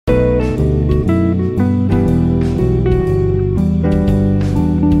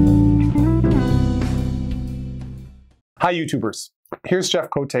Hi, YouTubers. Here's Jeff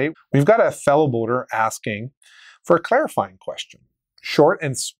Cote. We've got a fellow boater asking for a clarifying question. Short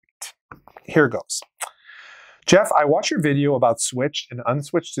and sweet. Here goes. Jeff, I watched your video about switched and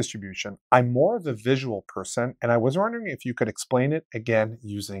unswitched distribution. I'm more of a visual person, and I was wondering if you could explain it again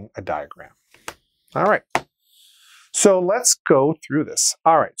using a diagram. All right. So let's go through this.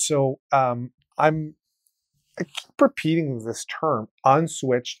 All right. So I keep repeating this term,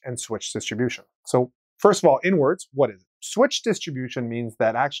 unswitched and switched distribution. So first of all, in words, what is it? Switch distribution means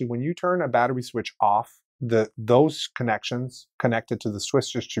that actually when you turn a battery switch off, those connections connected to the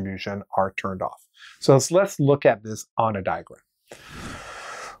switch distribution are turned off. So let's look at this on a diagram.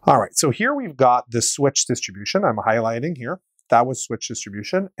 All right, so here we've got the switch distribution. I'm highlighting here. That was switch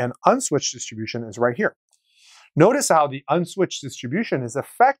distribution, and unswitched distribution is right here. Notice how the unswitched distribution is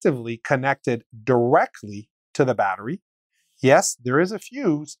effectively connected directly to the battery. Yes, there is a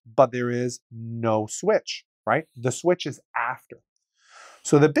fuse, but there is no switch, right? The switch is after.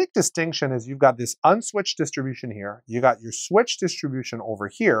 So the big distinction is you've got this unswitched distribution here, you got your switch distribution over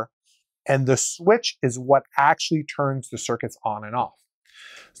here, and the switch is what actually turns the circuits on and off.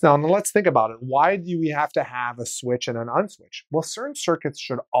 So now let's think about it. Why do we have to have a switch and an unswitch? Well, certain circuits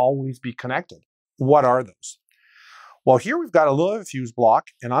should always be connected. What are those? Well, here we've got a little fuse block,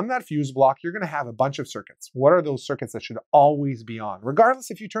 and on that fuse block, you're going to have a bunch of circuits. What are those circuits that should always be on?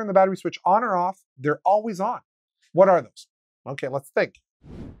 Regardless if you turn the battery switch on or off, they're always on. What are those? Okay, let's think.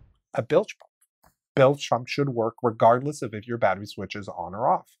 A bilge pump. Bilge pump should work regardless of if your battery switch is on or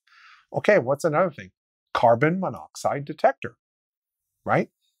off. Okay, what's another thing? Carbon monoxide detector, right?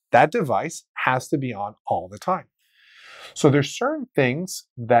 That device has to be on all the time. So there's certain things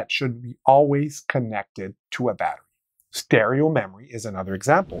that should be always connected to a battery. Stereo memory is another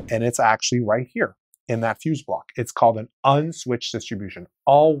example, and it's actually right here in that fuse block. It's called an unswitched distribution,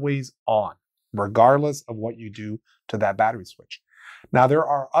 always on, regardless of what you do to that battery switch. Now, there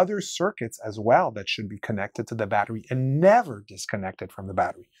are other circuits as well that should be connected to the battery and never disconnected from the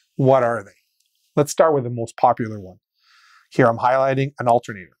battery. What are they? Let's start with the most popular one. Here I'm highlighting an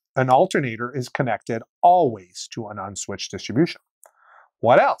alternator. An alternator is connected always to an unswitched distribution.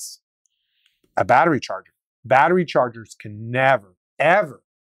 What else? A battery charger. Battery chargers can never, ever,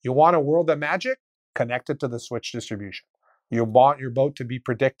 you want a world of magic? Connect it to the switch distribution. You want your boat to be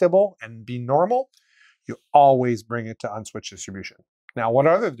predictable and be normal? You always bring it to unswitched distribution. Now, what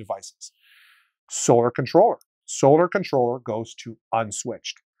are other devices? Solar controller. Solar controller goes to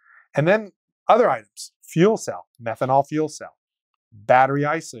unswitched. And then other items, fuel cell, methanol fuel cell, battery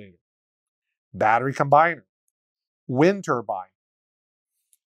isolator, battery combiner, wind turbine.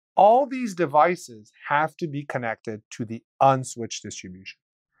 All these devices have to be connected to the unswitched distribution,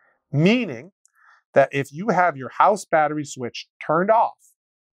 meaning that if you have your house battery switch turned off,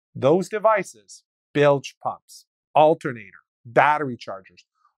 those devices, bilge pumps, alternator, battery chargers,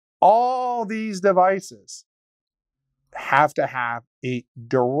 all these devices have to have a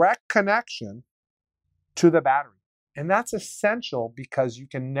direct connection to the battery. And that's essential because you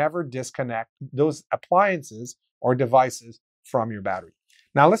can never disconnect those appliances or devices from your battery.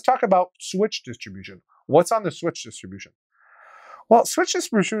 Now let's talk about switch distribution. What's on the switch distribution? Well, switch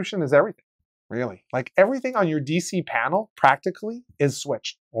distribution is everything, really. Like everything on your DC panel practically is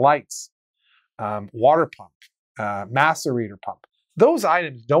switched. Lights, water pump, macerator pump. Those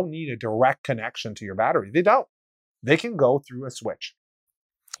items don't need a direct connection to your battery. They don't. They can go through a switch.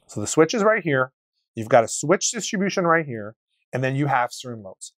 So the switch is right here. You've got a switch distribution right here, and then you have certain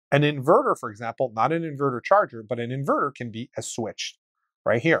loads. An inverter, for example, not an inverter charger, but an inverter can be a switch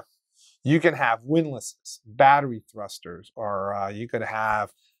right here. You can have windlasses, battery thrusters, or you could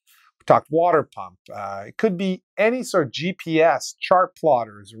have, we talked water pump. It could be any sort of GPS, chart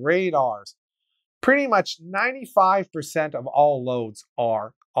plotters, radars. Pretty much 95% of all loads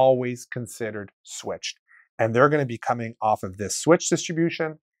are always considered switched. And they're going to be coming off of this switch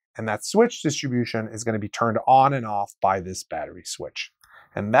distribution. And that switch distribution is going to be turned on and off by this battery switch.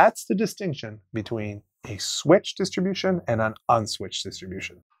 And that's the distinction between a switch distribution and an unswitched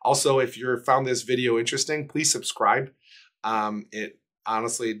distribution. Also, if you found this video interesting, please subscribe. It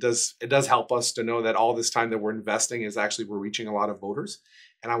honestly does help us to know that all this time that we're investing is actually we're reaching a lot of voters.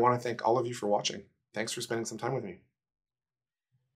 And I want to thank all of you for watching. Thanks for spending some time with me.